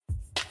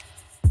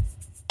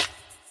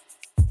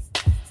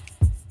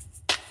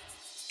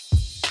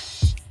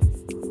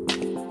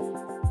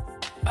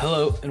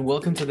Hello, and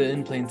welcome to the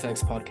In Plain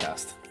Text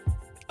podcast.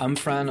 I'm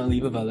Fran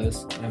Oliva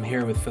Velez, and I'm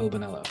here with Phil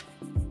Bonello.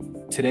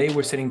 Today,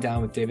 we're sitting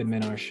down with David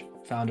Minarsch,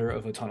 founder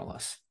of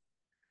Autonolas.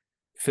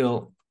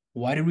 Phil,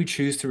 why did we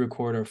choose to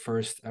record our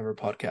first ever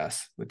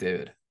podcast with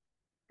David?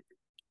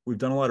 We've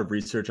done a lot of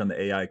research on the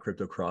AI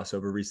crypto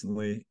crossover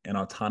recently, and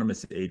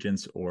autonomous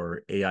agents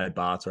or AI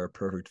bots are a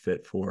perfect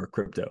fit for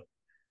crypto.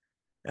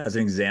 As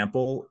an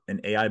example, an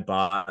AI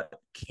bot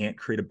can't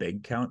create a bank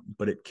account,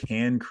 but it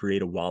can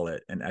create a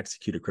wallet and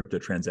execute a crypto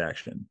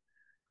transaction.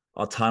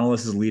 Autonolas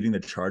is leading the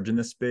charge in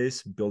this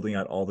space, building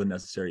out all the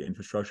necessary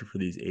infrastructure for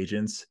these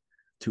agents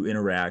to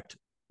interact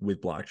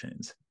with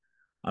blockchains.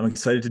 I'm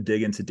excited to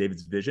dig into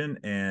David's vision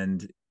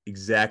and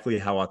exactly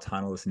how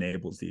Autonolas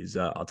enables these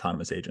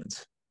autonomous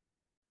agents.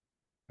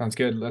 Sounds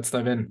good. Let's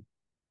dive in.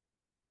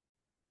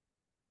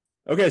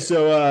 Okay,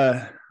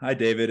 so hi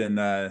David,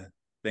 and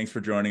thanks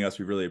for joining us.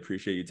 We really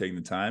appreciate you taking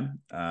the time.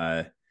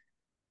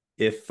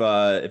 If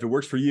it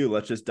works for you,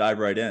 let's just dive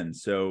right in.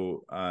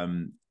 So,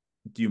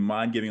 do you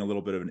mind giving a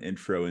little bit of an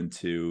intro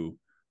into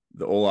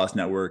the OLAS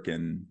network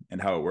and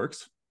how it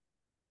works?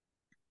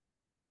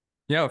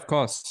 Yeah, of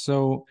course.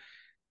 So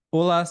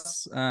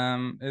OLAS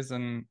is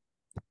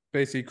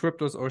basically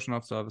crypto's ocean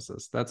of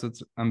services. That's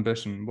its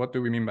ambition. What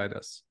do we mean by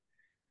this?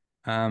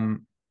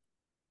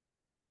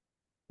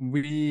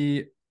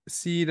 We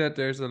see that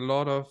there's a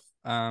lot of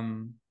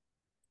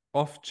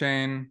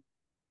off-chain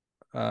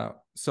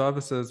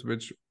services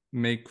which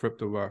make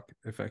crypto work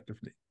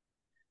effectively.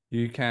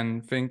 You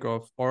can think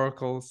of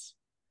oracles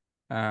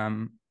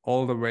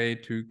all the way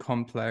to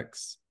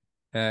complex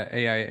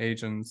AI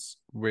agents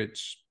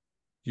which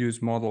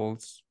use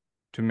models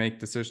to make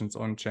decisions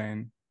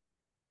on-chain,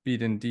 be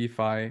it in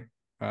DeFi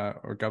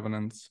or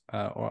governance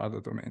or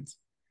other domains.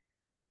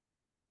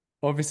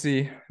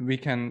 Obviously, we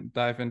can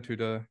dive into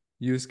the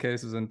use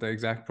cases and the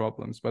exact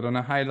problems, but on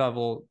a high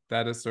level,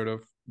 that is sort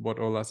of what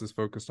OLAS is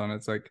focused on.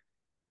 It's like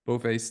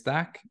both a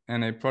stack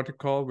and a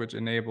protocol which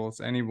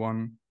enables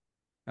anyone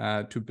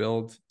to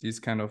build these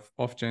kind of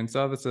off-chain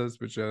services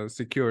which are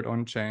secured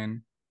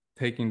on-chain,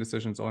 taking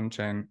decisions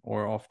on-chain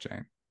or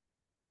off-chain.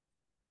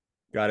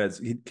 Got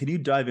it. Can you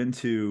dive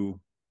into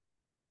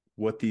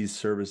what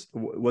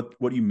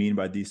you mean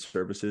by these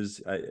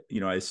services?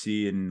 I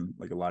see in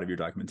like a lot of your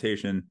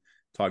documentation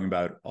talking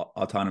about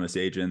autonomous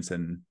agents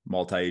and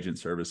multi-agent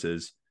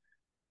services.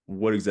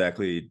 What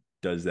exactly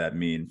does that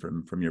mean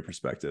from your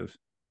perspective?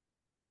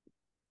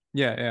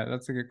 Yeah,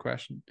 that's a good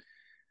question.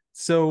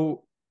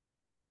 So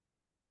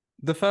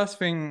the first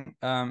thing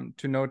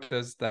to note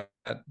is that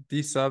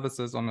these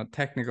services on a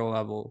technical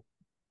level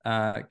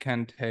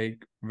can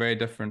take very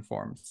different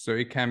forms. So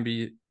it can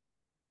be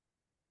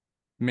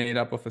made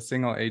up of a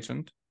single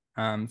agent.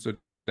 So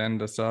then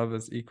the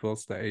service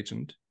equals the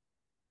agent.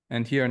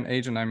 And here an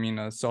agent, I mean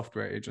a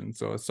software agent.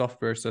 So a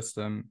software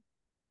system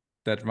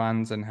that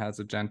runs and has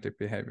agentic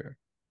behavior.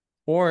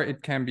 Or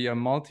it can be a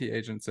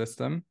multi-agent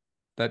system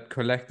that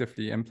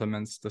collectively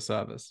implements the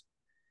service.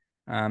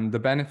 The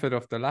benefit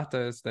of the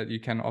latter is that you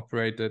can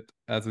operate it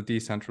as a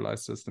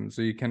decentralized system.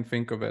 So you can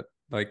think of it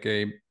like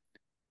a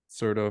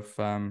sort of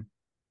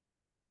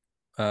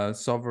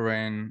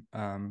sovereign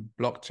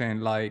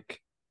blockchain-like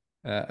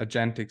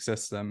agentic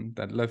system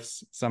that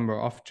lives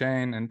somewhere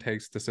off-chain and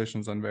takes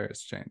decisions on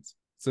various chains.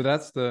 So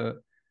that's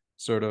the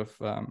sort of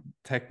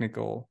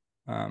technical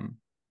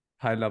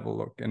high-level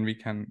look, and we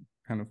can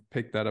kind of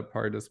pick that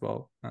apart as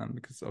well,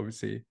 because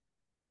obviously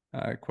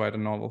quite a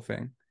novel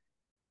thing.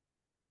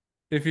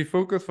 If we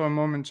focus for a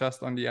moment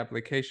just on the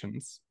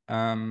applications,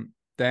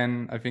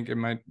 then I think it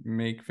might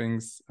make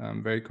things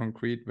very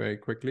concrete very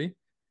quickly.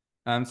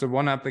 So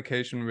one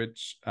application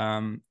which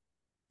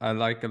I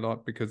like a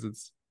lot because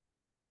it's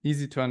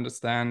easy to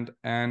understand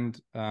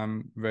and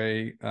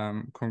very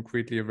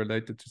concretely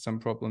related to some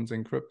problems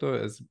in crypto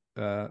is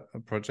a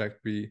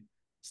project we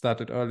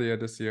started earlier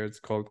this year. It's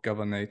called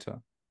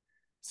Governator.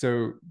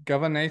 So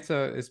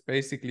Governator is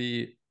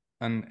basically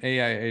an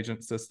AI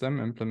agent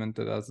system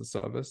implemented as a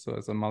service, so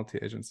as a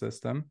multi-agent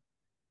system,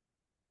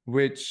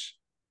 which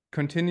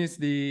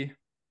continuously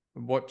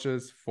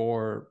watches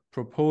for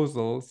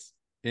proposals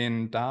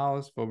in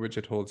DAOs for which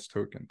it holds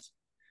tokens.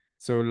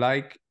 So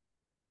like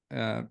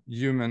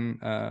human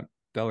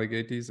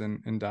delegates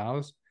in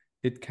DAOs,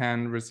 it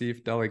can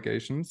receive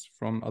delegations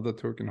from other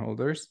token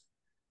holders,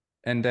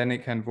 and then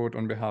it can vote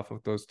on behalf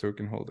of those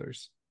token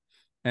holders.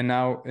 And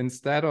now,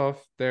 instead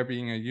of there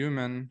being a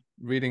human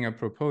reading a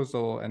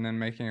proposal and then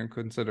making a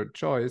considered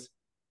choice,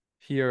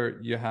 here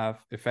you have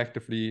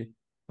effectively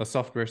a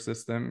software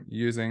system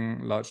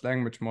using large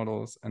language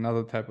models,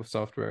 another type of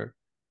software,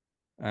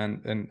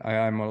 and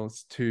AI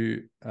models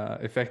to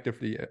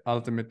effectively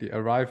ultimately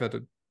arrive at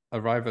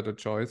a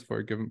choice for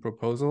a given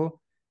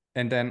proposal,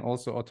 and then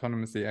also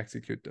autonomously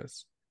execute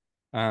this.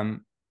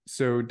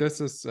 So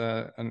this is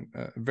a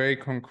very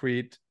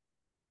concrete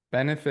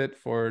benefit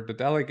for the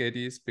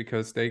delegates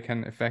because they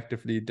can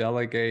effectively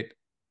delegate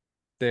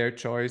their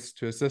choice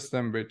to a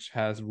system which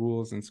has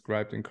rules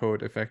inscribed in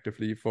code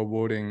effectively for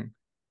voting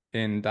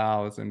in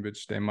DAOs in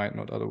which they might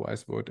not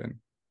otherwise vote in.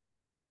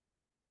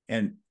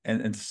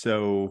 and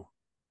so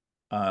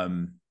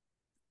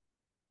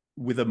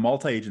with a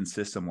multi-agent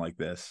system like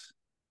this,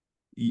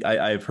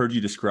 I've heard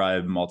you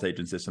describe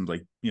multi-agent systems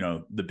like,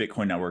 the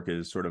Bitcoin network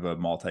is sort of a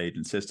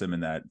multi-agent system, in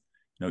that,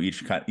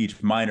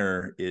 each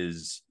miner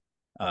is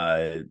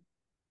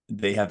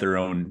they have their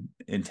own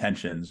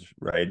intentions,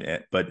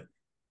 right? But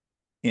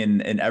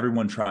in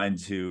everyone trying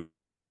to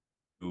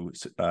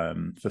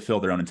fulfill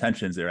their own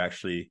intentions, they're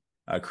actually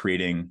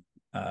creating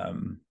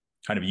kind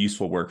of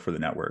useful work for the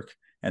network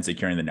and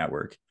securing the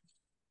network.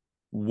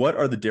 What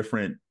are the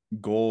different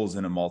goals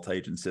in a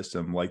multi-agent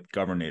system like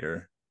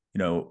Governator?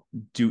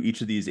 Do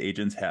each of these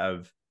agents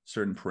have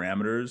certain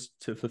parameters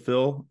to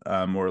fulfill,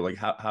 or like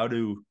how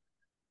do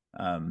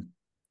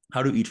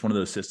each one of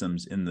those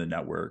systems in the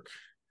network,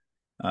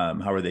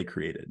 how are they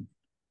created?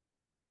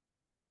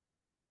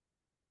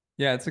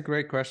 Yeah, it's a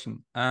great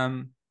question.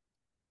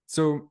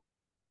 So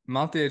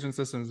multi-agent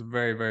system is a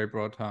very, very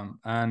broad term.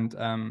 And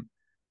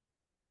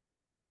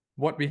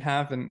what we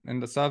have in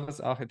the service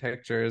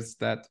architecture is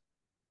that,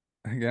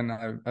 again,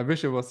 I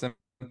wish it was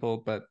simple,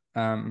 but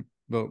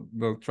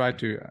we'll try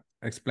to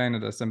explain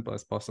it as simple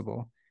as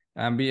possible.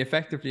 We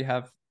effectively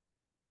have,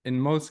 in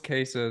most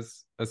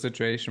cases, a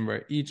situation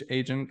where each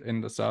agent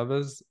in the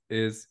service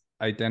is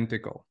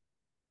identical.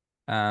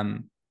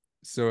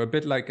 So a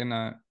bit like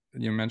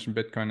you mentioned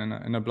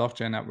Bitcoin, in a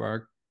blockchain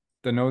network,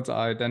 the nodes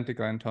are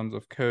identical in terms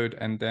of code,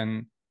 and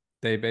then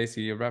they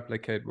basically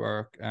replicate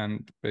work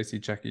and basically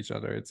check each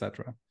other,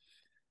 etc.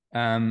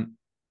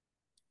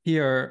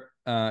 Here,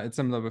 it's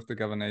similar with the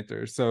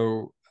Governator.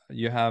 So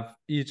you have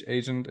each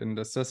agent in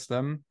the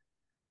system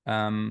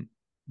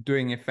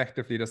doing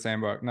effectively the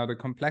same work. Now, the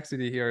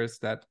complexity here is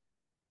that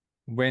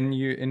when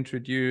you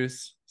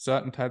introduce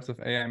certain types of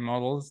AI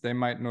models, they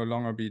might no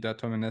longer be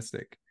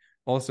deterministic.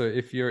 Also,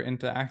 if you're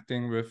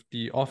interacting with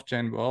the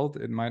off-chain world,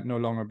 it might no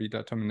longer be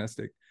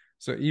deterministic.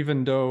 So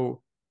even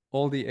though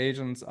all the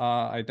agents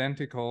are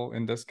identical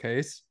in this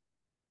case,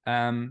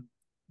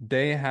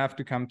 they have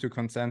to come to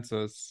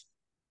consensus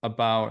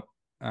about,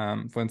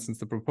 for instance,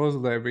 the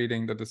proposal they're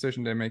reading, the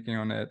decision they're making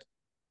on it,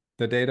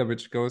 the data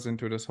which goes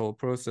into this whole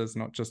process,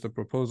 not just the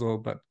proposal,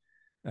 but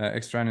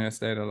extraneous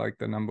data like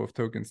the number of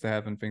tokens they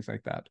have and things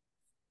like that.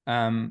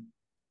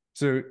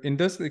 So in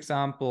this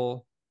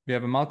example, we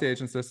have a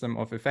multi-agent system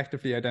of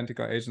effectively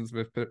identical agents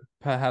with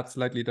perhaps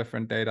slightly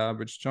different data,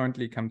 which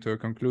jointly come to a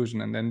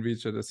conclusion and then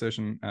reach a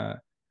decision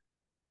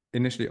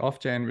initially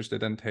off-chain, which they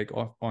then take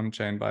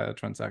on-chain by a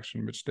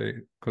transaction, which they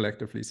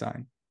collectively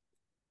sign.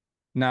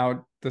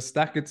 Now, the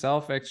stack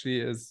itself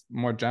actually is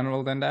more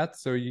general than that.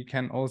 So you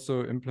can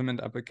also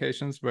implement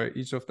applications where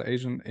each of the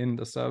agent in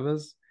the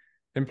service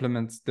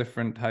implements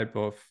different type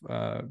of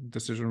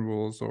decision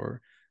rules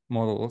or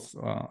models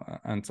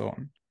and so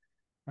on.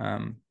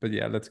 But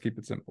yeah, let's keep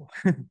it simple.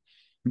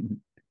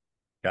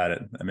 Got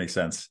it. That makes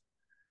sense.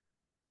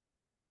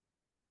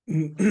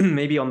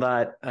 Maybe on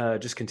that,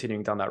 just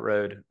continuing down that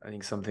road, I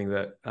think something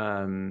that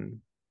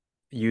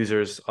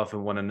users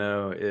often want to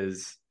know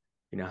is,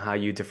 how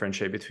you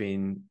differentiate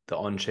between the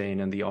on-chain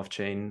and the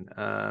off-chain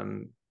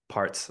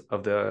parts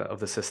of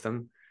the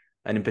system.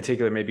 And in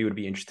particular, maybe it would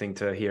be interesting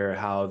to hear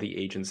how the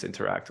agents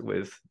interact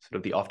with sort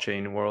of the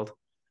off-chain world.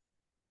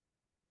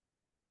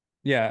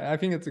 Yeah, I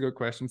think it's a good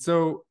question.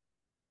 So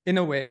in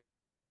a way,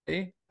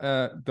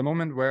 the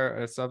moment where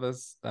a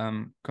service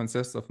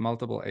consists of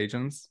multiple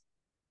agents,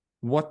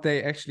 what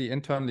they actually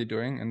internally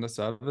doing in the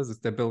service is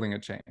they're building a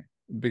chain,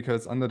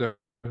 because under the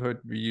hood,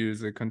 we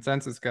use a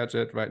consensus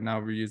gadget. Right now,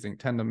 we're using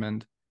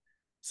Tendermint.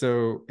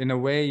 So in a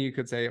way, you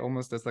could say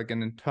almost as like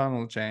an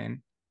internal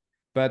chain,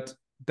 but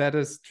that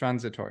is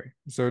transitory.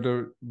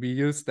 So we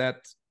use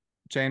that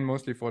chain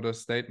mostly for the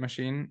state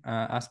machine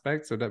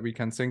aspect, so that we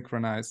can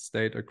synchronize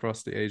state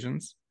across the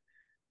agents,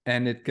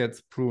 and it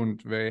gets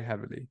pruned very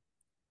heavily.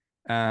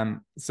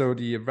 So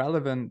the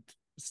relevant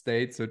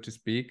state, so to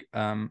speak,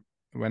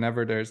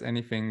 whenever there's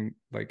anything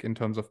like in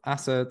terms of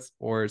assets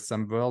or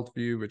some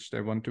worldview which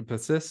they want to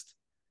persist,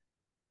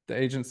 the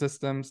agent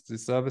systems, the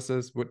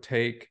services would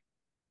take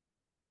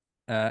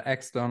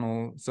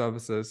external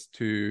services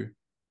to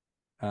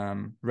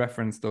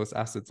reference those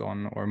assets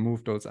on, or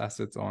move those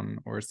assets on,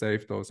 or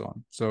save those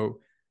on. So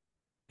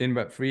in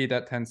Web3,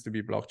 that tends to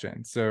be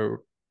blockchain. So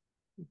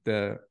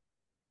the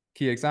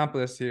key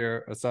example is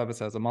here, a service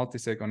has a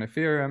multisig on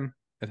Ethereum,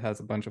 it has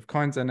a bunch of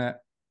coins in it,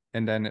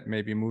 and then it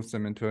maybe moves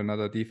them into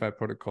another DeFi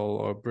protocol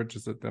or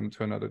bridges them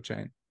to another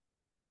chain.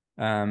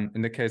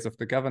 In the case of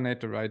the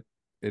Governator, right,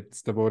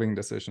 it's the voting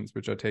decisions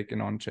which are taken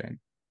on chain.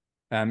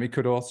 It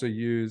could also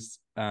use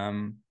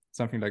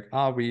something like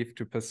Arweave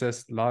to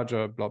persist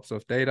larger blobs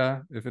of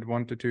data if it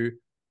wanted to,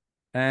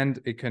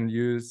 and it can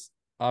use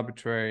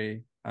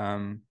arbitrary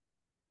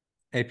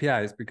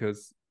APIs,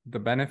 because the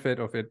benefit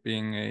of it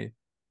being a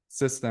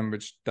system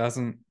which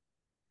doesn't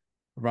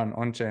run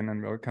on-chain,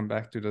 and we'll come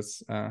back to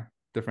this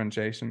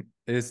differentiation,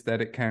 is that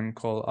it can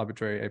call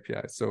arbitrary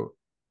APIs. So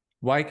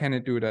why can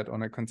it do that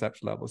on a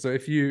conceptual level? So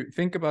if you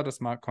think about a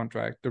smart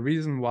contract, the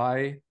reason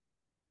why,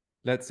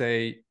 let's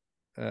say,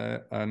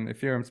 an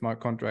Ethereum smart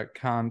contract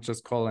can't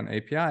just call an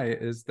API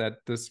is that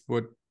this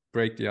would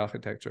break the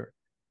architecture,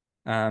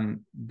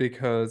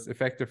 because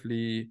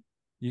effectively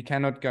you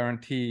cannot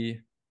guarantee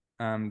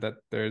that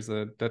there's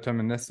a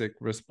deterministic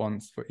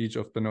response for each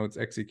of the nodes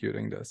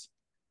executing this.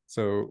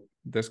 So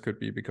this could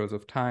be because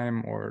of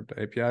time or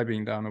the API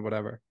being down or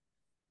whatever.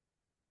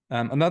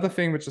 Another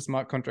thing which a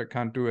smart contract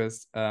can't do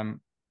is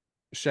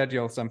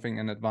schedule something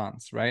in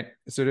advance, right?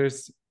 So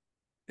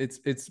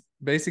it's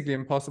basically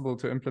impossible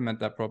to implement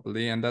that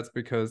properly, and that's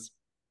because,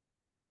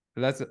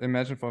 let's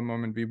imagine for a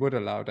moment we would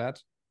allow that,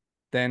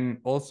 then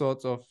all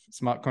sorts of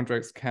smart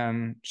contracts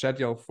can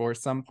schedule for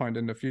some point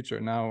in the future.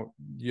 Now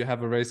you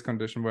have a race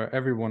condition where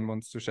everyone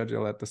wants to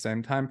schedule at the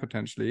same time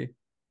potentially,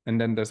 and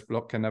then this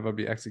block can never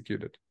be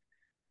executed.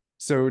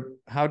 So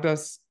how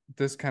does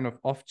this kind of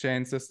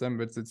off-chain system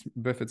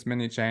with its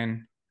mini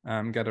chain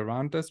get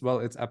around this? Well,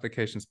 it's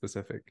application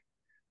specific,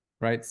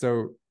 right?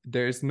 So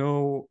there is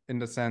no, in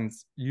the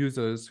sense,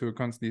 users who are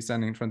constantly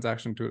sending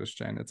transaction to this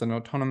chain. It's an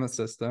autonomous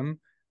system,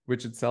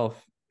 which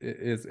itself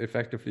is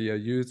effectively a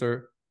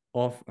user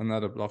of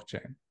another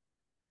blockchain.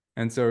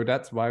 And so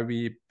that's why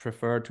we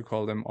prefer to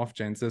call them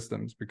off-chain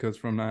systems, because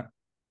from a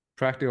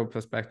practical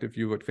perspective,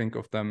 you would think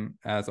of them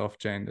as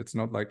off-chain. It's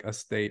not like a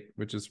state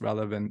which is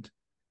relevant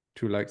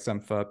to like some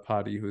third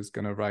party who's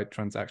going to write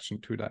transaction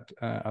to that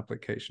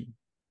application.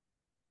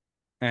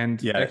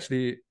 And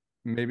actually,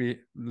 maybe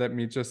let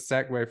me just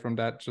segue from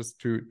that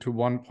just to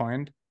one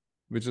point,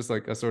 which is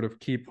like a sort of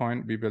key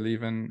point we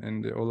believe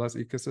in the Autonolas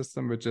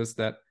ecosystem, which is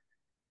that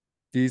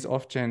these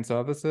off-chain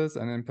services,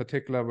 and in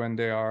particular when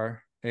they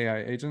are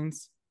AI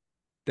agents,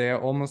 they are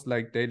almost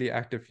like daily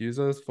active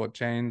users for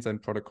chains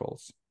and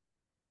protocols.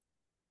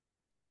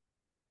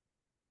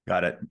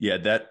 Got it.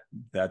 Yeah,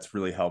 that's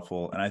really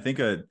helpful. And I think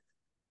a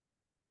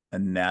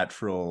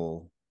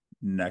natural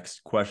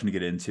next question to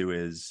get into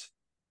is,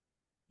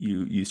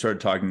 you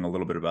started talking a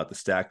little bit about the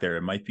stack there.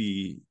 It might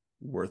be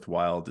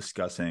worthwhile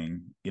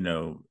discussing,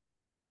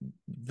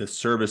 the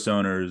service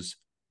owners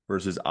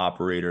versus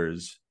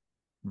operators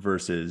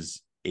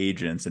versus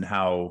agents and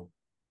how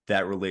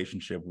that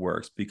relationship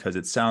works, because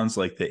it sounds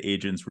like the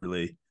agents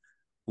really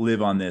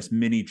live on this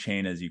mini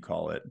chain, as you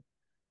call it,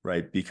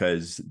 right?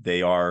 Because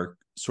they are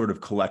sort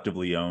of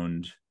collectively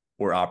owned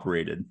or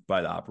operated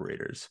by the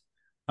operators.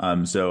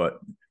 So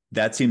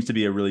that seems to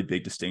be a really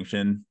big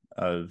distinction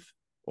of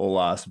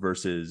Autonolas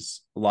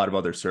versus a lot of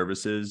other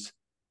services,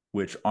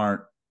 which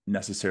aren't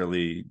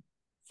necessarily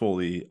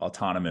fully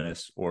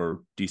autonomous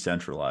or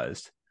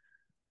decentralized.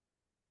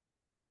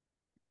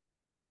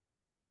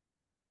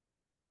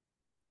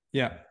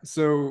 Yeah,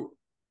 so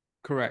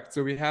correct.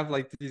 So we have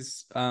like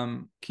these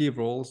key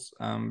roles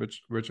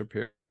which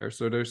appear.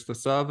 So there's the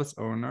service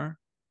owner,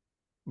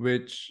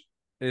 which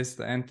is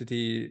the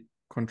entity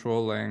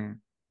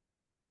controlling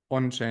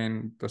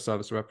on-chain the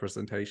service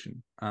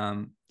representation.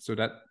 So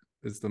that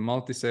is the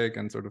multisig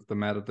and sort of the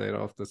metadata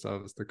of the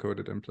service, the code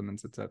it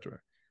implements, etc.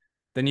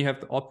 Then you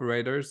have the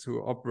operators who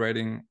are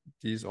operating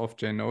these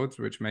off-chain nodes,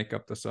 which make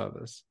up the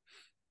service.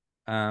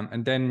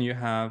 And then you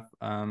have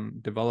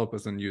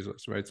developers and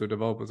users, right? So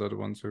developers are the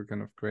ones who are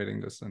kind of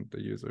creating this, and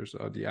the users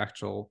are the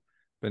actual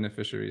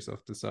beneficiaries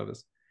of the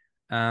service.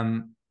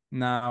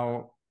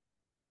 Now,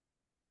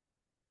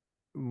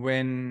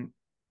 when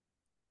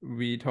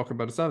we talk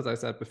about the service, I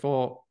said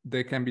before,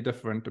 there can be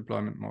different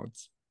deployment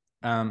modes.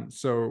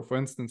 So for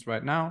instance,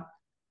 right now,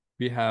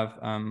 we have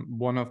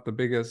one of the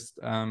biggest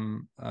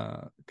kind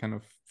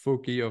of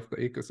foci of the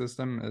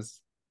ecosystem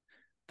is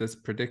this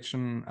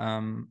prediction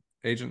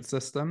agent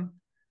system,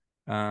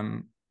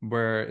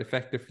 where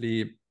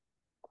effectively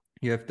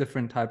you have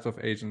different types of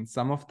agents.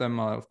 Some of them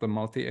are of the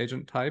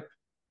multi-agent type,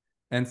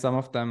 and some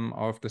of them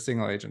are of the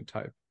single agent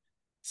type.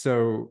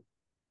 So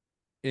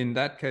in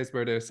that case,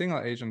 where there's a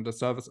single agent, the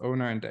service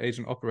owner and the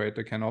agent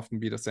operator can often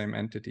be the same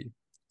entity.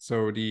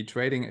 So the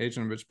trading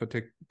agent which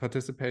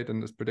participate in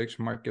this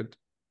prediction market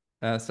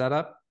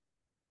setup,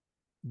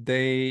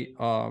 they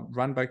are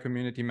run by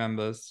community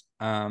members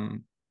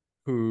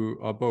who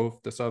are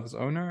both the service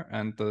owner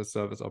and the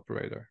service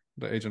operator,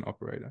 the agent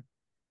operator.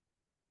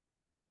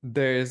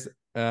 There's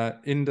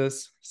in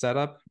this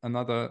setup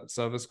another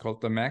service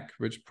called the MEC,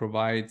 which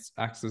provides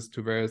access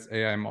to various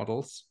AI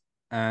models.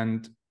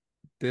 And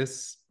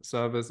this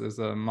service is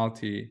a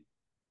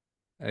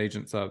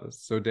multi-agent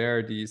service. So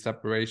there the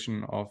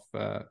separation of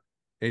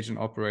agent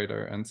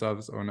operator and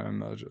service owner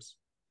emerges.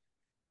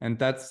 And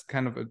that's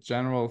kind of a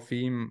general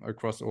theme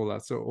across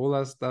Autonolas. So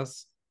Autonolas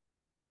does,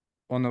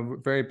 on a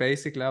very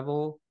basic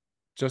level,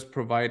 just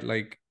provide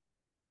like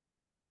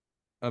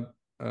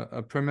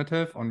a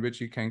primitive on which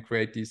you can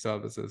create these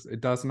services.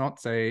 It does not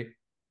say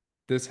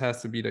this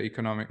has to be the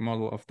economic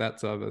model of that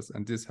service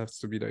and this has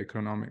to be the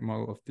economic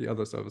model of the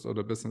other service or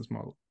the business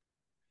model.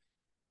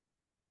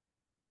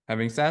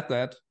 Having said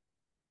that,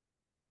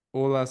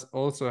 Autonolas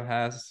also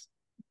has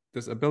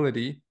this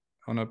ability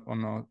on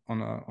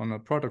a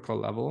protocol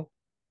level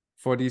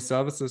for these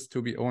services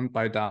to be owned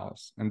by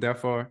DAOs, and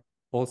therefore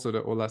also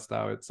the Autonolas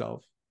DAO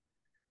itself.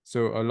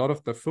 So a lot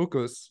of the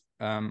focus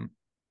in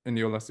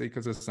the Autonolas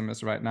ecosystem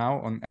is right now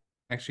on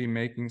actually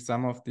making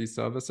some of these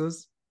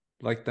services,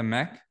 like the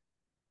MEC,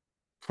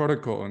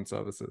 protocol-owned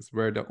services,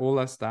 where the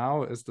Olas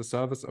DAO is the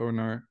service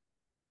owner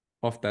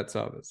of that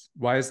service.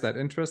 Why is that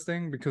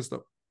interesting? Because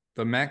the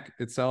MEC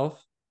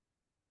itself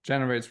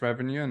generates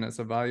revenue and is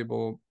a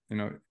valuable,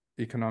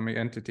 economic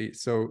entity.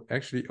 So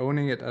actually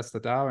owning it as the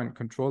DAO and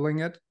controlling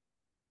it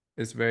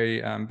is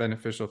very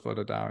beneficial for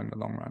the DAO in the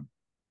long run.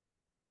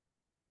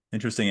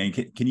 Interesting.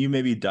 And can you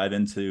maybe dive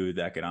into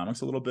the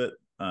economics a little bit?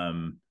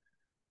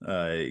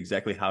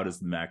 Exactly how does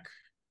the MEC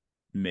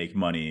make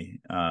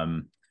money?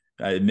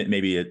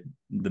 Maybe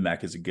the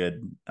MEC is a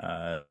good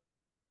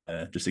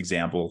just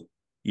example,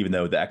 even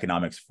though the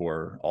economics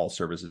for all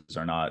services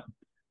are not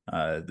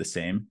the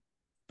same.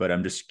 But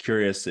I'm just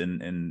curious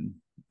in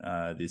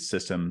the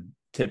system,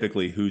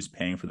 typically who's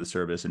paying for the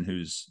service and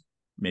who's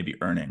maybe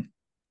earning.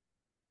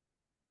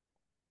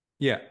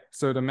 Yeah,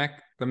 so the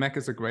MEC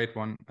is a great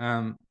one.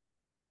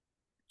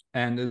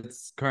 And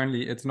it's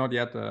not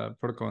yet a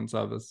protocol and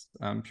service,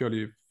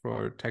 purely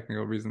for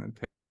technical reason. It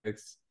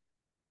takes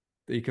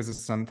the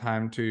ecosystem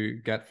time to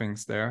get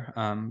things there.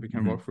 We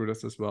can walk through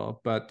this as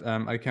well, but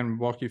I can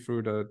walk you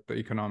through the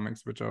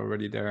economics, which are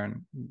already there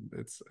and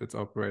it's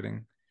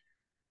operating.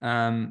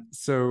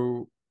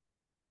 So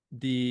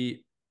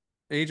the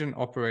agent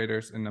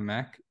operators in the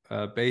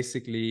MEC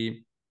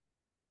basically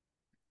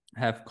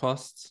have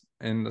costs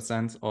in the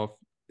sense of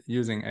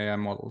using AI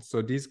models.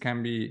 So these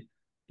can be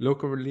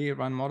locally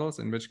run models,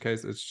 in which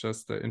case it's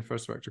just the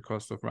infrastructure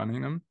cost of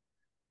running them,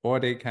 or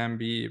they can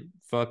be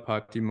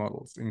third-party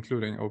models,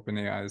 including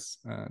OpenAI's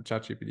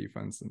ChatGPT,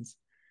 for instance.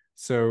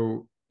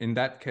 So in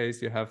that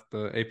case, you have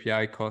the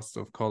API costs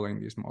of calling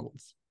these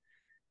models.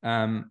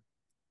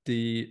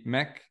 The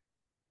MEC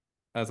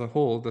as a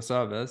whole, the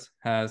service,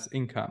 has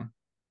income,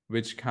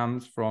 which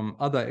comes from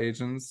other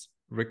agents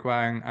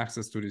requiring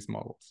access to these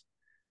models.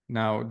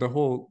 Now, the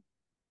whole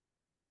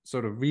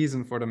sort of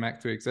reason for the MEC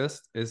to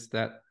exist is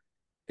that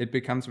it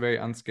becomes very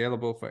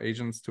unscalable for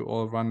agents to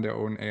all run their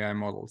own AI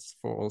models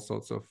for all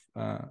sorts of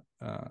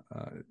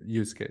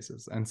use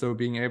cases. And so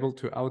being able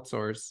to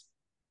outsource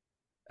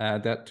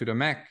that to the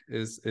MEC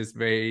is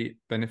very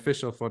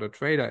beneficial for the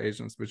trader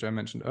agents, which I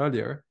mentioned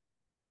earlier,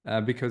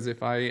 because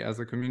if I, as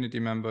a community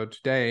member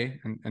today,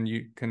 and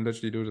you can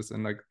literally do this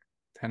in like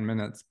 10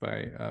 minutes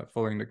by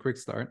following the quick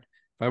start,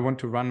 if I want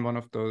to run one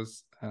of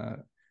those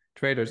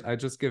traders, I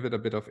just give it a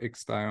bit of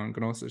XDAI on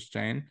Gnosis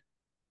chain,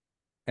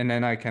 and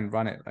then I can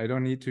run it. I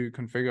don't need to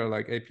configure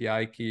like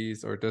API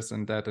keys or this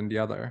and that and the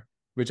other,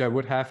 which I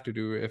would have to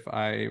do if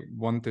I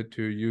wanted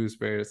to use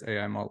various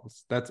AI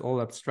models. That's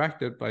all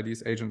abstracted by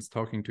these agents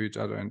talking to each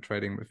other and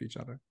trading with each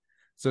other.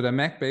 So the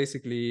MEC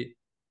basically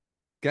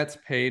gets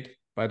paid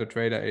by the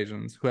trader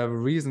agents who have a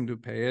reason to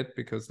pay it,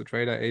 because the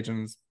trader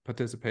agents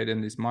participate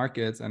in these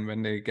markets, and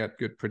when they get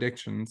good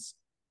predictions,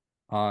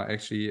 are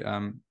actually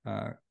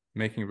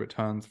making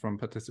returns from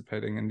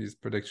participating in these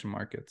prediction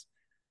markets.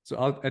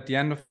 So at the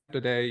end of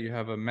the day, you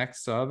have a MEC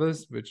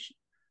service which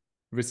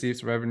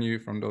receives revenue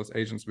from those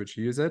agents which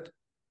use it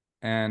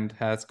and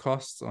has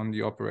costs on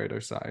the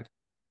operator side.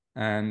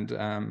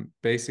 And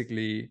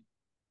basically,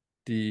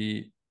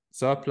 the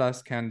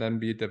surplus can then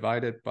be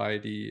divided by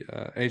the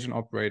agent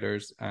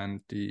operators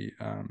and the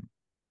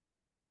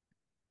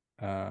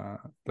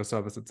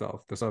service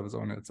itself, the service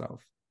owner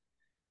itself.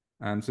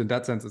 And so in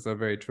that sense, it's a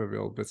very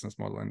trivial business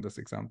model in this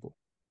example.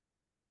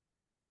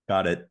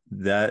 Got it.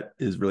 That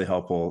is really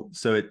helpful.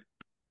 So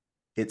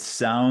it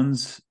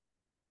sounds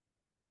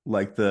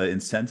like the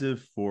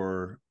incentive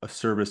for a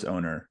service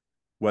owner,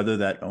 whether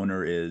that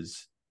owner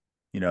is,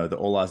 the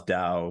Olas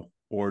DAO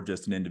or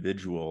just an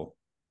individual,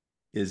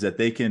 is that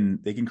they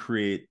can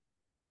create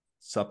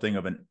something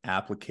of an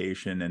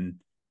application, and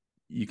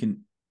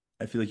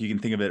I feel like you can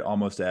think of it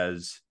almost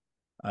as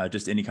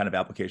just any kind of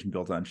application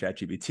built on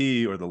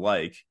ChatGPT or the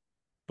like,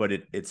 but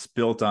it's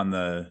built on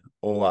the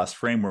Olas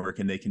framework,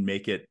 and they can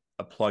make it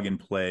a plug and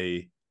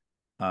play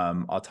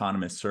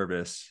autonomous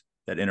service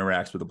that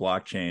interacts with the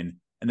blockchain,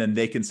 and then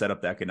they can set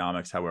up the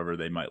economics however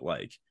they might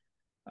like.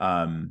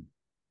 And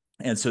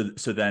so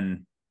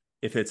then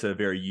if it's a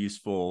very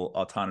useful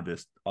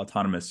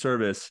autonomous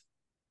service,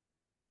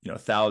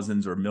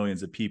 thousands or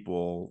millions of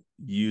people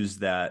use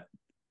that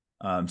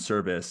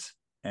service,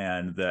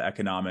 and the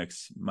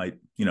economics might,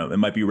 it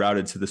might be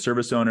routed to the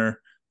service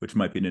owner, which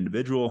might be an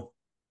individual,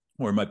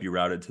 or it might be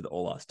routed to the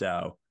Olas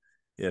DAO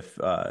if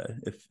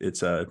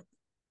it's a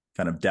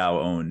kind of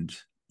DAO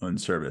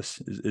owned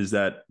service. Is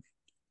that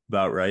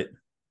about right?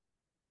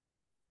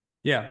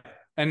 Yeah.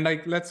 And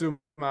let's zoom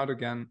out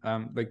again.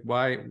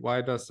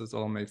 Why does this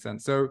all make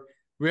sense? So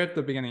we're at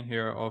the beginning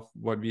here of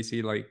what we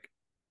see,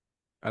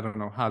 I don't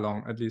know how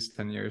long, at least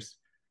 10 years,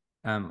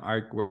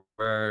 arc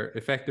where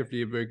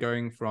effectively we're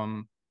going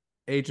from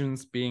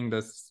agents being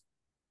this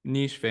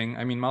niche thing.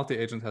 I mean,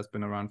 multi-agent has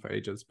been around for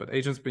ages, but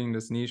agents being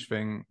this niche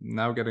thing,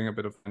 now getting a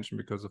bit of attention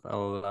because of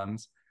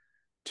LLMs,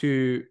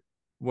 to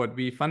what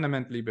we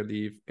fundamentally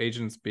believe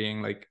agents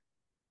being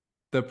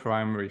the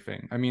primary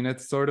thing. I mean,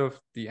 it's sort of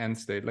the end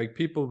state.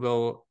 People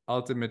will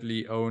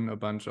ultimately own a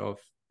bunch of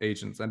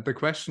agents. And the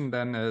question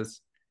then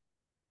is,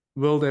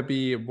 will there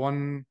be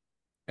one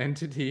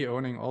entity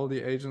owning all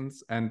the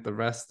agents and the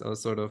rest are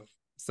sort of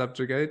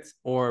subjugates,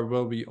 or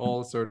will we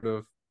all sort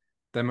of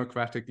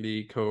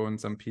democratically co-own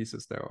some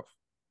pieces thereof?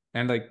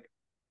 And like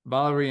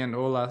Valerie and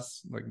Olas,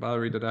 like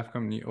Valerie, the dev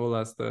company,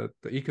 Olas, the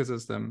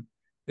ecosystem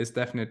is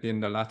definitely in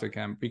the latter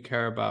camp. We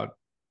care about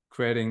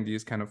creating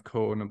these kind of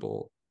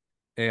co-ownable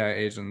AI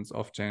agents,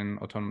 off-chain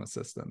autonomous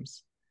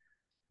systems.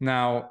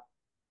 Now,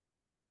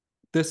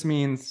 this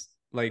means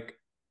like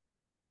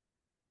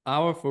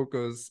our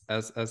focus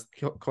as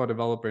core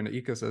developer in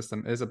the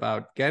ecosystem is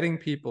about getting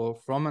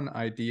people from an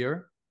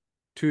idea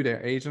to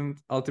their agent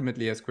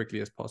ultimately as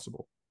quickly as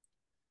possible.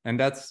 And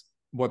that's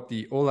what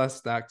the Ola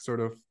stack sort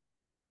of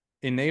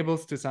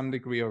enables to some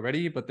degree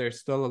already, but there's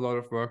still a lot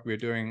of work we're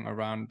doing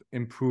around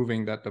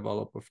improving that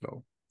developer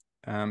flow.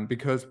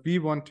 Because we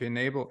want to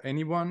enable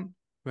anyone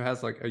who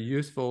has like a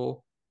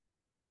useful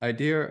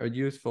idea, a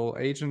useful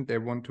agent they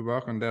want to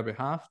work on their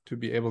behalf to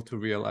be able to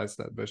realize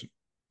that vision.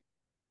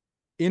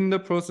 In the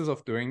process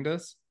of doing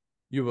this,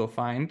 you will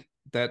find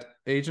that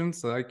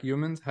agents, like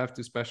humans, have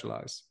to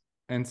specialize.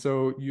 And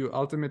so you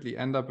ultimately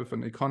end up with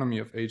an economy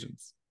of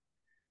agents.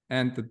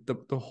 And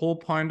the whole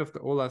point of the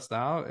Ola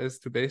DAO is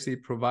to basically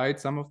provide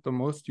some of the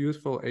most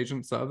useful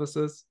agent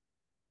services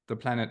the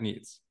planet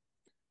needs,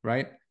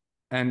 right?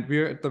 And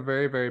we're at the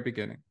very, very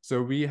beginning.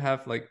 So we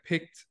have like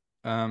picked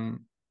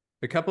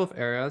a couple of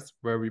areas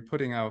where we're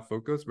putting our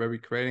focus, where we're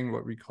creating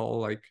what we call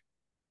like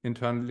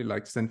internally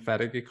like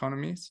synthetic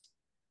economies.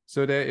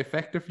 So they're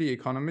effectively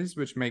economies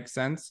which make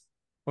sense,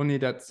 only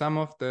that some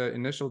of the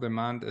initial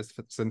demand is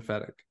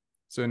synthetic.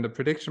 So in the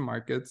prediction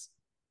markets,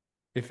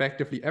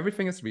 effectively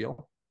everything is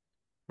real,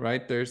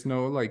 right? There's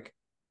no like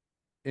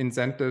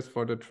incentives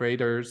for the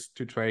traders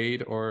to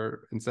trade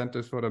or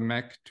incentives for the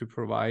MEC to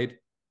provide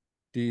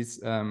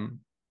these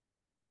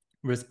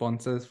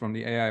responses from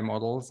the AI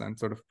models and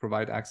sort of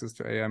provide access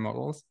to AI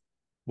models.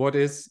 What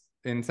is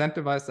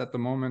incentivized at the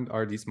moment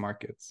are these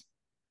markets.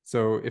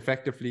 So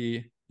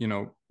effectively, you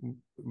know,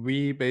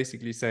 we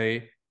basically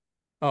say,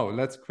 oh,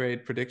 let's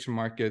create prediction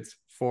markets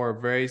for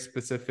very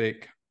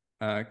specific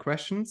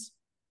questions,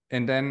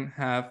 and then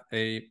have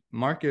a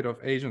market of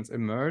agents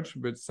emerge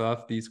which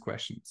serve these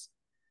questions.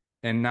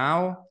 And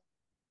now,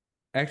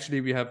 actually,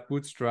 we have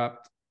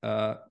bootstrapped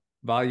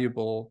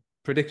valuable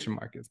prediction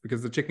markets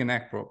because the chicken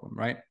egg problem,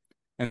 right?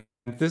 And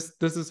this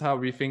is how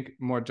we think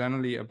more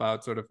generally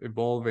about sort of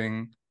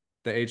evolving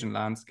the agent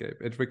landscape.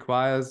 It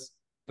requires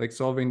like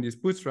solving these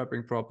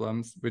bootstrapping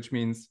problems, which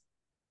means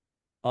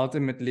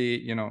ultimately,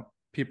 you know,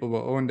 people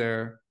will own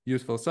their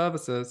useful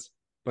services,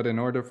 but in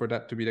order for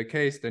that to be the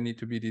case, there need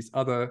to be these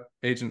other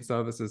agent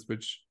services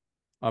which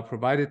are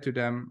provided to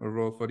them, a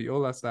role for the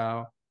Ola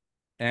DAO,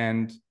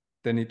 and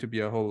there need to be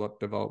a whole lot of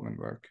development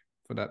work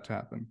for that to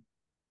happen.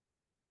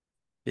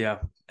 Yeah,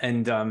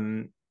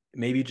 and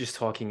maybe just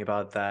talking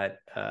about that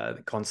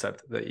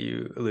concept that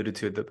you alluded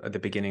to at the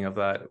beginning of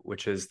that,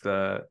 which is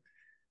the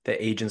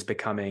agents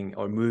becoming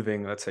or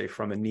moving, let's say,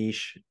 from a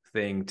niche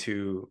thing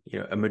to, you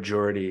know, a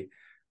majority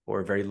or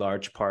a very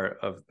large part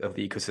of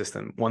the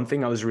ecosystem. One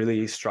thing I was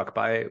really struck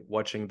by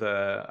watching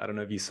I don't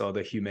know if you saw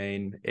the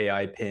Humane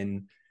AI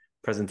pin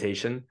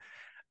presentation,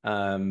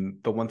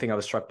 but one thing I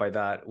was struck by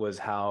that was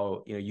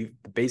how, you know, you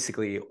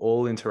basically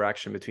all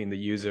interaction between the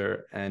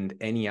user and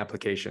any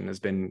application has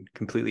been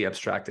completely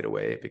abstracted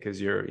away because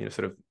you're, you know,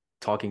 sort of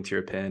talking to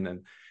your pin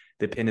and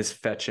the pin is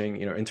fetching,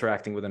 you know,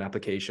 interacting with an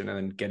application and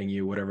then getting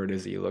you whatever it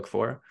is that you look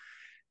for.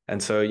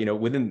 And so, you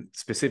know,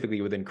 specifically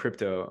within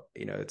crypto,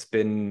 you know, it's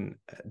been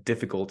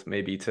difficult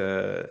maybe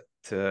to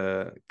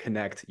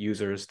connect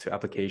users to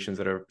applications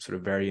that are sort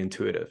of very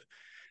intuitive.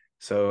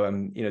 So,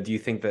 you know, do you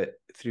think that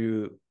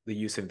through the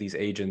use of these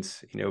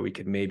agents, you know, we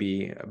could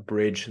maybe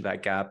bridge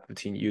that gap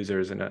between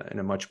users in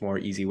a much more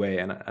easy way?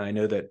 And I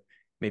know that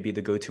maybe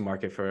the go-to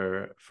market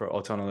for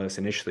Autonolas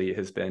initially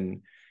has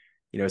been,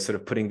 you know, sort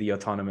of putting the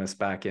autonomous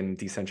back in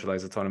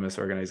decentralized autonomous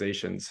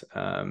organizations.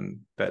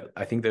 But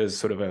I think there's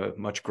sort of a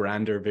much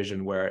grander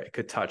vision where it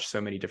could touch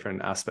so many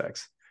different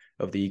aspects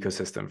of the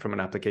ecosystem from an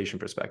application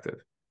perspective.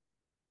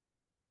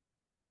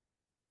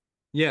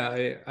 Yeah,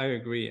 I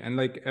agree. And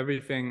like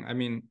everything, I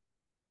mean,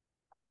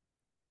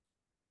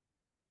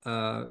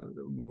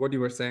 what you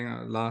were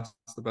saying last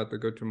about the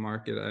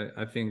go-to-market,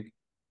 I think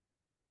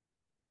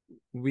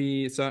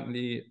we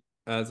certainly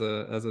as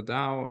a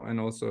DAO and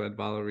also at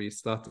Valerie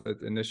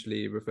started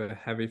initially with a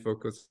heavy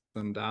focus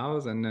on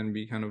DAOs, and then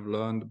we kind of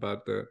learned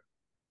about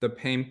the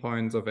pain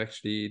points of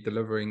actually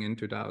delivering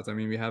into DAOs. I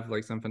mean, we have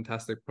like some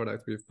fantastic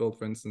products we've built,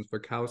 for instance, for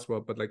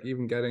CowSwap, but like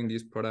even getting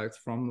these products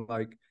from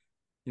like,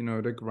 you know,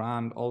 the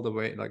grant all the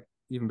way, like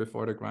even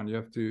before the grant, you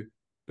have to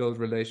build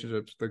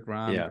relationships with the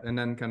grant and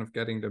then kind of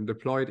getting them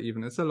deployed.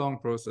 Even it's a long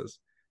process,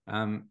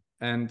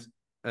 and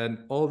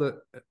all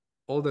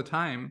the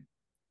time,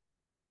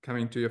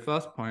 coming to your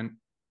first point,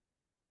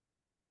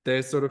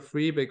 there's sort of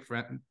three big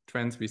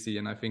trends we see,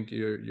 and I think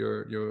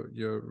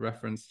your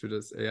reference to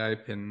this AI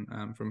pin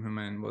from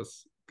Humane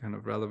was kind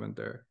of relevant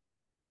there.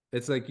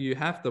 It's like you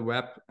have the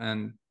web,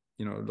 and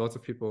you know, lots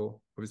of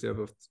people obviously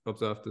have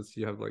observed this.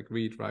 You have like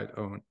read, write,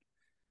 own,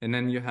 and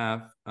then you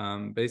have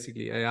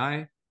basically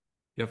AI,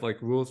 You have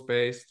like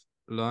rules-based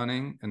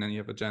learning, and then you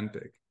have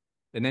agentic.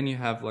 And then you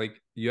have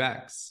like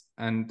UX.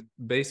 And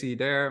basically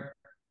there,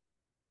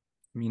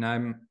 I mean,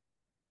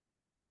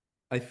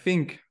 I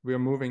think we're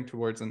moving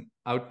towards an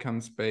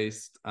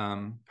outcomes-based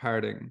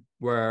paradigm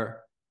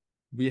where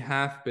we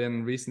have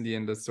been recently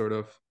in this sort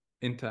of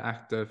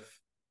interactive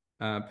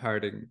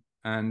paradigm,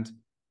 and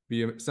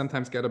we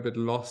sometimes get a bit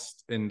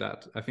lost in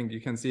that. I think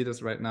you can see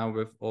this right now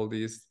with all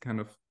these kind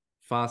of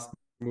fast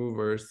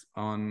movers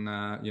on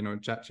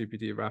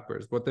ChatGPT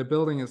wrappers. What they're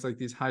building is like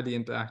these highly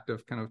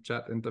interactive kind of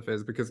chat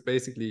interface, because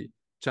basically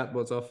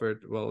chatbots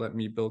offered, well, let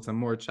me build some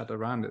more chat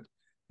around it.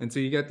 And so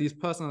you get these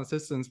personal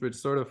assistants, which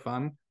is sort of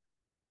fun,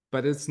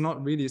 but it's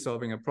not really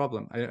solving a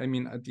problem. I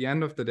mean, at the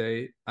end of the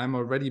day, I'm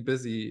already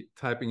busy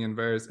typing in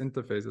various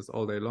interfaces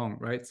all day long,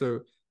 right?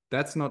 So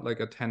that's not like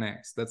a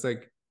 10x. That's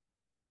like,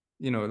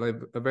 like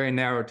a very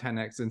narrow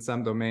 10x in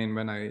some domain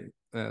when I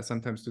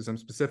sometimes do some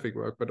specific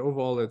work, but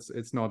overall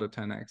it's not a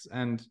 10x,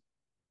 and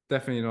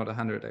definitely not a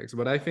 100x.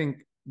 What I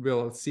think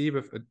we'll see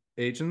with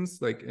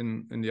agents, like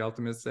in the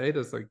ultimate state,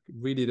 is like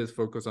really this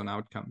focus on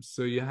outcomes.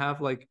 So you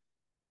have like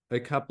a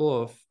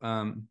couple of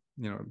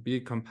be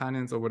it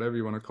companions or whatever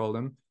you want to call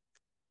them,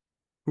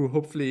 who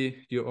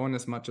hopefully you own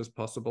as much as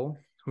possible,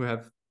 who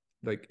have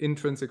like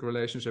intrinsic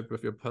relationship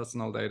with your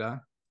personal data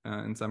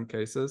in some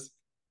cases,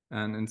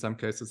 and in some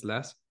cases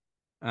less.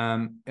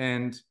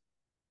 And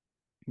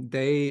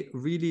they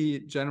really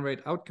generate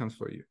outcomes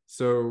for you.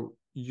 So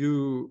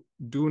you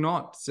do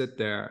not sit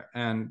there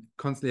and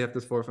constantly have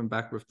this forth and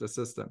back with the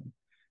system.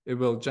 It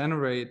will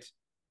generate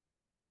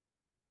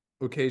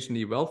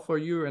occasionally well for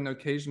you and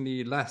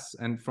occasionally less.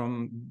 And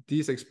from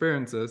these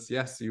experiences,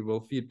 yes, you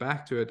will feed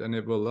back to it and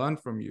it will learn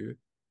from you.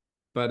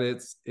 But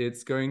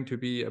it's going to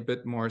be a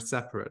bit more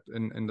separate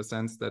in the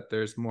sense that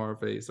there's more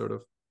of a sort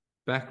of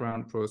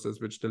background process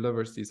which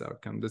delivers these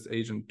outcomes, this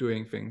agent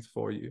doing things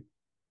for you.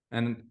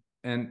 And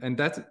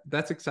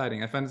that's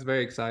exciting. I find it's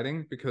very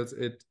exciting because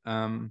it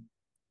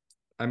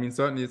I mean,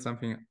 certainly it's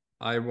something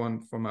I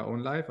want for my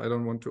own life. I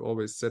don't want to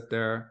always sit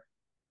there,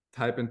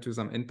 type into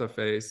some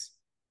interface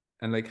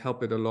and like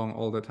help it along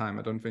all the time.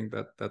 I don't think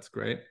that that's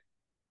great.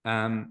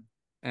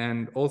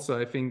 And also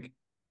I think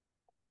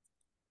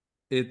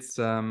it's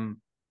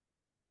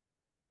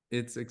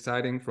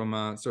exciting from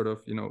a sort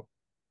of,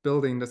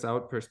 building this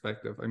out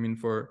perspective. I mean,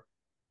 for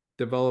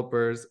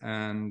developers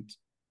and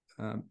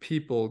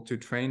people to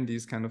train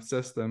these kind of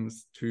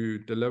systems to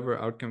deliver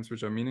outcomes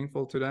which are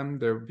meaningful to them,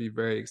 there will be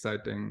very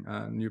exciting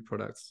new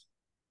products,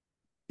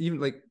 even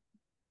like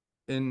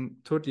in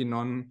totally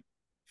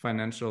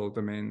non-financial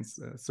domains,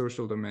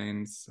 social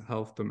domains,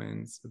 health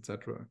domains,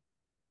 etc.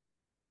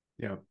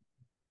 Yeah.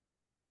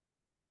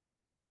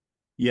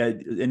 Yeah,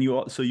 and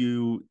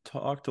you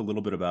talked a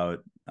little bit about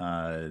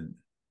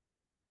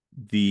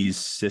these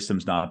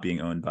systems not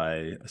being owned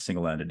by a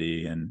single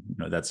entity, and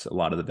that's a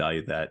lot of the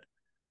value that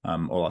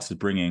Autonolas is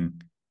bringing.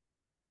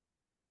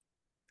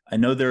 I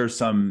know there are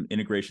some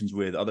integrations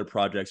with other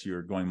projects.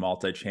 You're going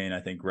multi-chain. I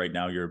think right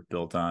now you're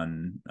built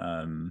on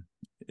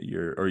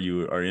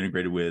you are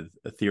integrated with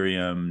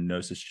Ethereum,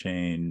 Gnosis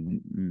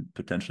Chain,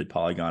 potentially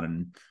Polygon,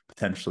 and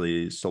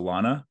potentially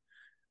Solana.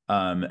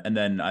 And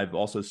then I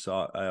also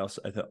saw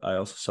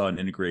an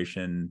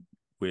integration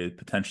with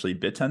potentially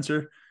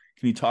BitTensor.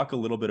 Can you talk a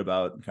little bit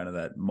about kind of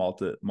that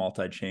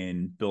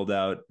multi-chain build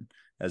out,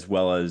 as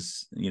well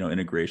as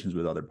integrations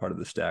with other part of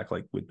the stack,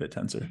 like with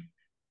BitTensor?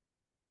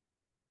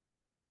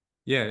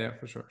 Yeah,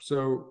 for sure.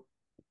 So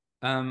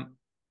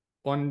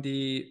on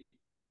the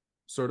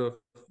sort of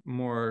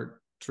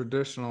more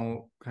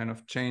traditional kind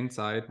of chain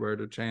side, where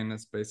the chain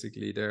is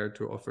basically there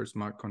to offer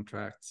smart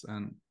contracts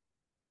and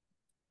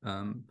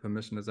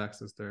permissionless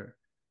access there.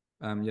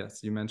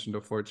 Yes, you mentioned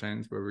the 4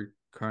 chains where we're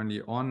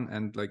currently on,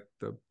 and like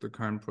the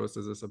current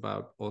process is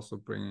about also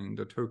bringing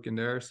the token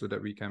there so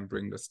that we can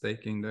bring the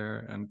staking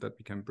there and that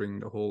we can bring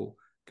the whole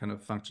kind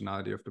of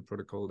functionality of the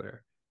protocol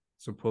there.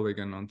 So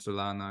Polygon on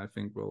Solana, I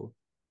think, will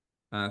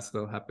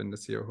still happen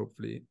this year,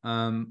 hopefully.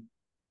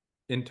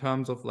 In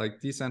terms of like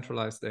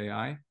decentralized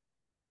AI,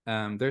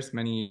 there's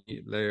many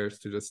layers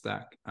to the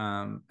stack,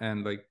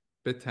 and like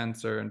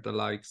BitTensor and the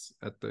likes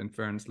at the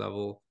inference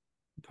level,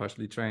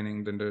 partially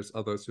training. Then there's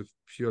others who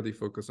purely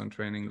focus on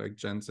training, like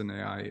Jensen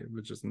AI,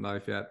 which isn't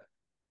live yet.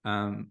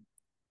 And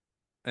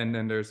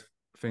then there's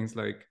things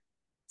like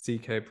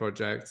CK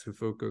projects who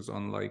focus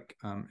on like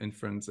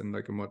inference in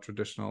like a more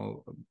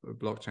traditional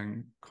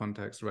blockchain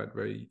context, right,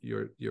 where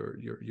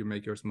you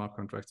make your smart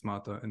contract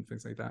smarter and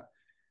things like that.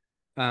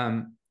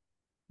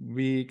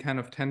 We kind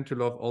of tend to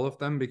love all of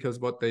them because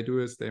what they do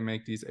is they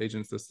make these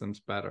agent systems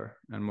better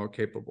and more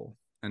capable,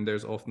 and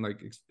there's often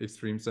like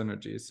extreme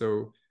synergy.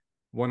 So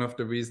one of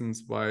the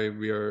reasons why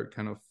we are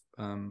kind of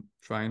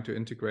trying to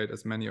integrate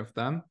as many of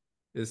them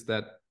is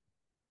that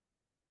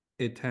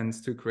it tends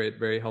to create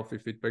very healthy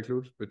feedback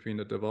loops between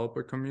the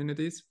developer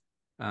communities,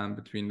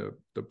 between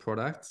the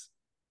products,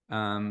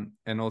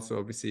 and also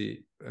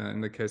obviously in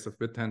the case of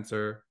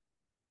BitTensor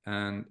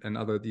and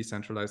other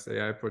decentralized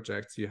AI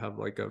projects, you have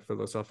like a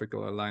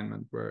philosophical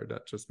alignment where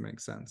that just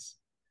makes sense.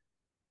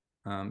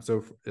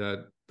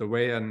 The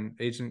way an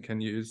agent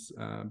can use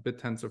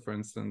BitTensor, for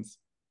instance,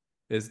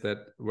 is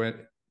that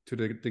to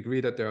the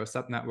degree that there are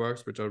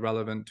subnetworks which are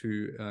relevant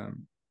to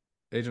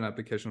agent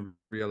application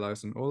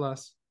realized in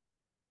OLAS,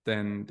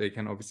 then they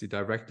can obviously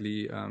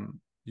directly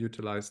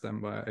utilize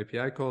them via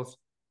API calls,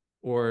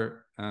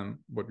 or I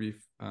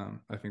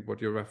think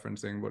what you're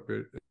referencing, what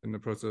we're in the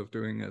process of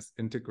doing is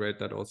integrate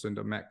that also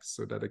into MEX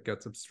so that it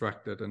gets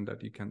abstracted and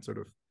that you can sort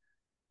of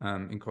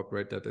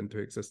incorporate that into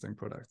existing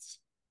products.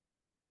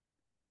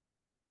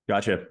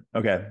 Gotcha.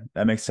 Okay,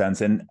 that makes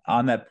sense. And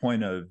on that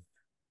point of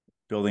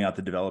building out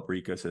the developer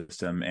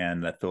ecosystem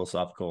and that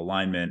philosophical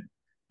alignment,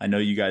 I know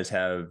you guys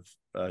have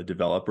a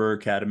developer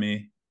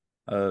academy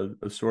of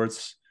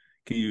sorts.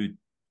 Can you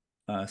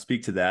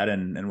speak to that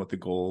and what the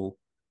goal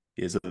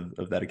is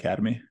of that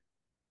academy?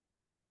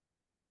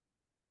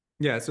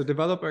 Yeah, so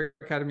Developer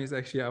Academy is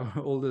actually our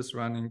oldest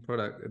running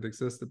product. It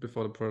existed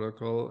before the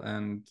protocol,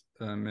 and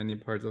many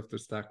parts of the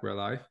stack were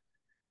live.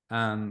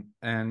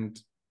 And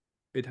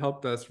it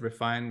helped us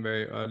refine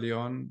very early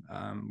on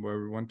where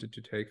we wanted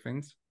to take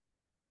things.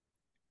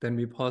 Then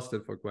we paused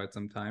it for quite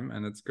some time,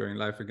 and it's going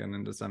live again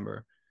in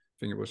December. I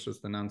think it was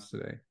just announced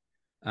today.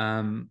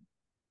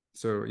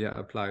 So yeah,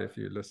 apply if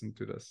you listen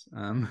to this.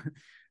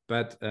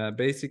 But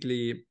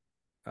basically,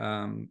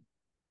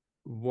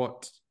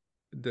 what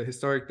the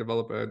historic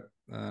developer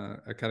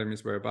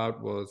academies were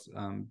about was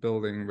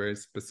building very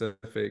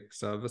specific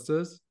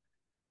services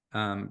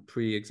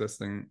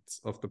pre-existing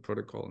of the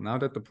protocol. Now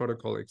that the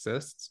protocol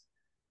exists,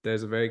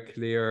 there's a very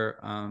clear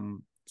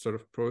sort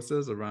of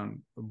process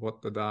around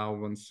what the DAO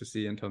wants to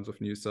see in terms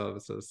of new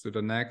services. So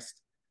the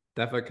next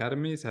Dev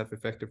Academies have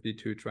effectively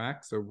two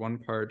tracks. So one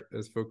part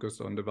is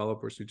focused on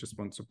developers who just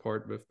want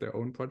support with their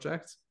own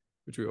projects,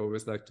 which we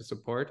always like to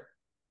support.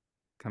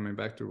 Coming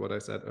back to what I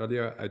said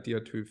earlier, idea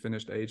to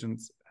finished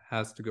agents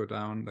has to go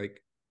down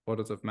like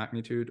orders of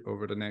magnitude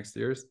over the next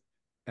years,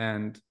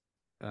 and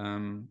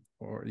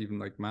or even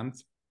like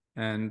months.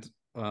 And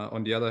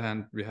on the other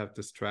hand, we have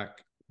this track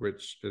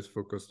which is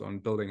focused on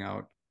building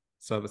out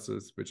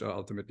services which are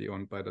ultimately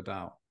owned by the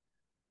DAO.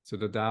 So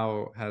the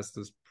DAO has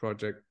this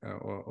project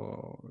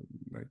or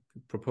like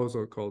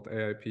proposal called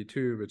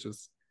AIP2, which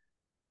is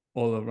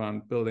all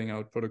around building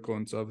out protocol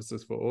and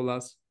services for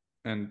OLAS,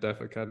 and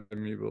Dev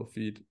Academy will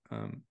feed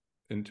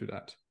into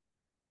that.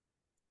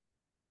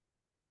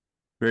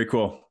 Very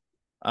cool.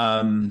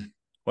 Well,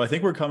 I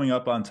think we're coming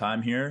up on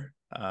time here.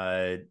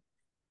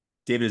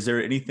 David, is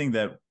there anything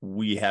that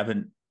we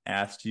haven't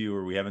asked you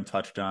or we haven't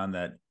touched on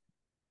that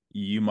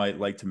you might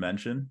like to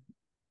mention?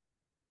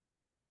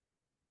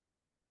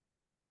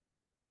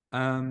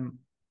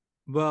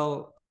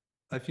 Well,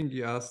 I think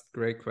you asked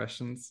great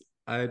questions.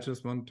 I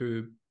just want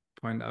to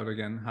point out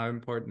again how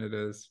important it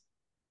is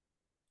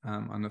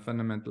on a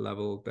fundamental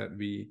level that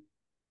we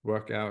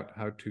work out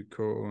how to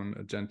co-own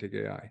agentic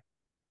AI.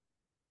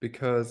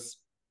 Because,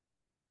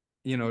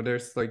 you know,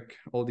 there's like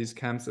all these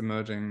camps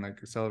emerging, like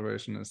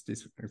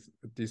accelerationists,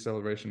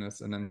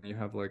 decelerationist, and then you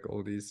have like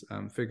all these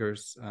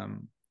figures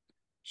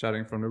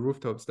shouting from the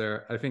rooftops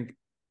there. I think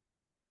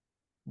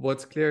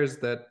what's clear is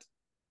that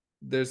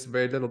there's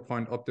very little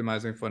point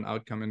optimizing for an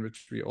outcome in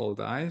which we all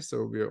die.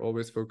 So we're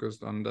always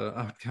focused on the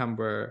outcome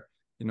where,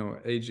 you know,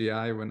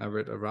 AGI, whenever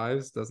it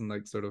arrives, doesn't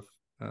like sort of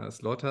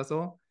slaughter us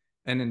all.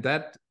 And in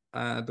that,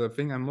 the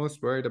thing I'm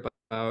most worried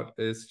about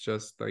is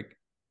just like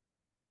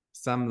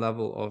some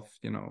level of,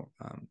 you know,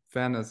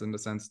 fairness in the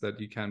sense that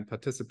you can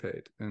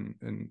participate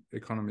in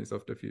economies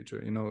of the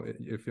future. You know,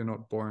 if you're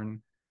not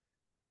born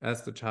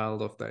as the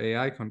child of the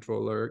AI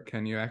controller,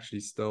 can you actually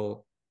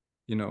still,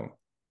 you know,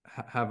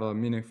 have a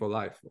meaningful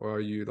life, or are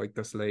you like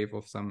the slave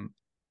of some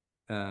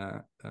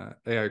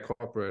AI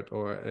corporate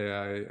or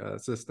AI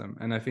system?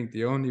 And I think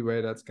the only way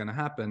that's going to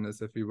happen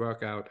is if we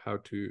work out how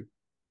to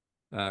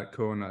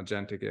co-own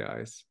agentic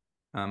AIs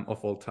of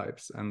all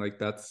types. And like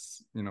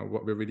that's, you know,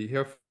 what we're really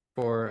here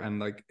for. And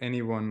like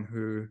anyone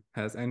who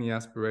has any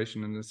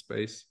aspiration in this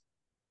space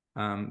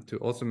to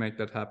also make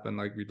that happen,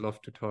 like we'd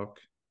love to talk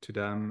to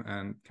them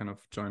and kind of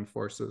join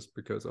forces,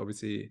 because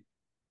obviously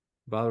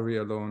Valerie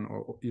alone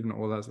or even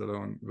OLAS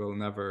alone will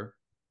never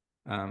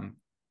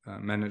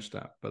manage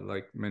that, but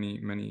like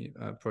many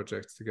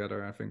projects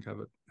together, I think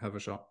have a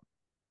shot.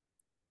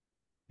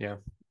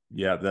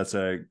 Yeah, that's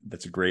a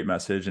great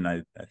message, and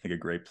I think a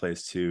great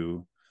place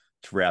to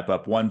wrap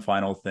up. One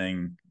final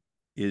thing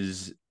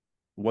is,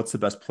 what's the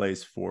best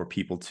place for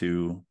people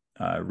to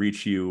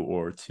reach you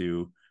or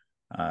to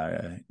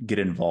get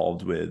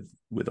involved with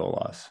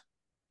OLAS?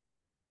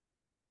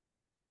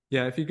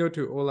 Yeah, if you go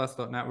to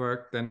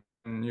olas.network, then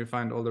you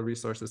find all the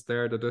resources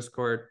there. The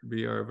Discord,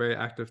 we are very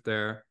active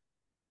there.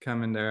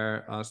 Come in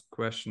there, ask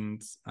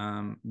questions.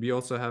 We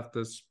also have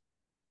this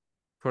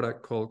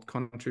product called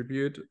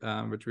Contribute,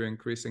 which we're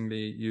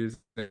increasingly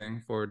using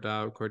for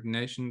DAO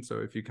coordination. So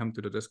if you come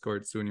to the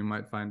Discord soon, you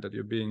might find that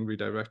you're being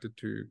redirected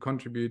to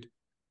Contribute,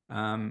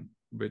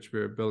 which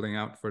we're building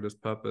out for this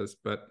purpose.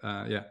 But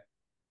yeah,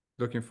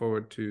 looking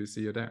forward to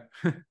see you there.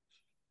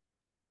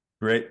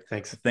 Great.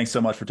 Thanks. Thanks so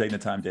much for taking the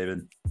time,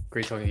 David.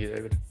 Great talking to you,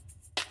 David.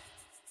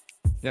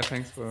 Yeah,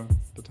 thanks for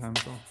the time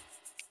as well.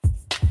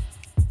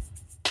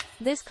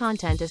 This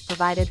content is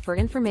provided for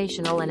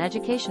informational and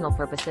educational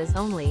purposes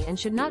only and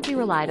should not be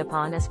relied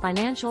upon as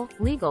financial,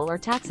 legal, or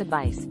tax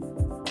advice.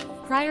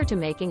 Prior to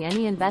making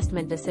any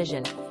investment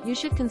decision, you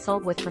should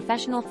consult with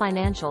professional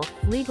financial,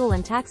 legal,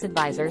 and tax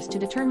advisors to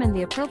determine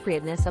the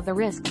appropriateness of the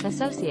risks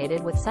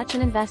associated with such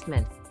an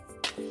investment.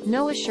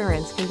 No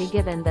assurance can be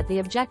given that the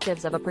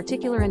objectives of a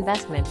particular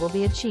investment will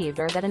be achieved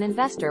or that an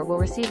investor will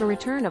receive a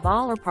return of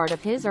all or part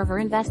of his or her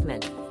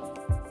investment.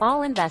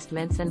 All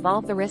investments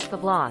involve the risk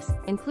of loss,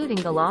 including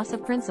the loss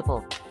of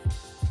principal.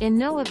 In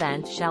no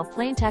event shall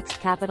Plaintext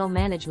Capital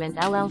Management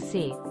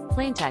LLC,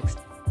 Plaintext,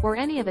 or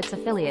any of its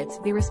affiliates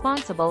be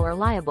responsible or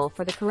liable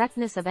for the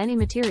correctness of any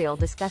material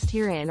discussed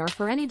herein or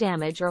for any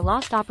damage or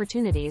lost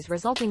opportunities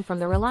resulting from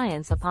the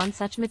reliance upon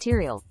such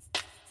material.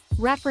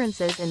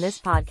 References in this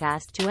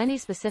podcast to any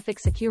specific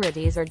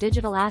securities or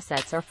digital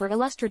assets are for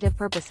illustrative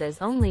purposes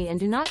only and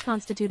do not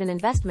constitute an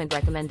investment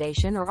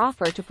recommendation or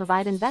offer to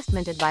provide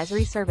investment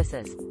advisory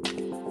services.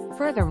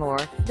 Furthermore,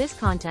 this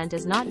content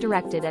is not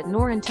directed at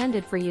nor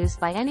intended for use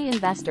by any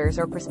investors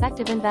or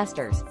prospective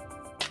investors.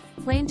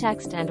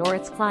 Plaintext and/or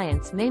its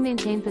clients may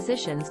maintain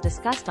positions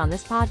discussed on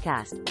this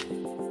podcast.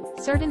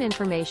 Certain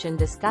information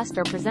discussed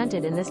or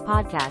presented in this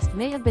podcast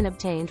may have been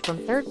obtained from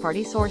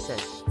third-party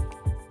sources.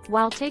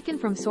 While taken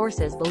from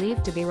sources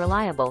believed to be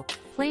reliable,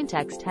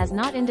 Plaintext has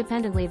not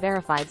independently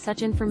verified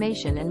such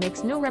information and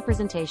makes no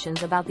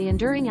representations about the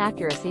enduring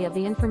accuracy of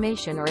the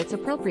information or its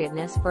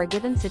appropriateness for a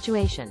given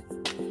situation.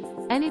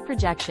 Any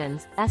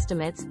projections,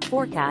 estimates,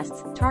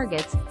 forecasts,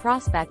 targets,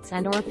 prospects,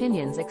 and/or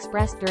opinions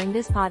expressed during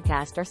this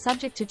podcast are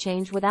subject to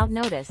change without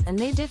notice and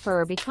may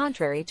differ or be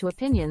contrary to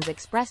opinions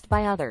expressed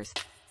by others.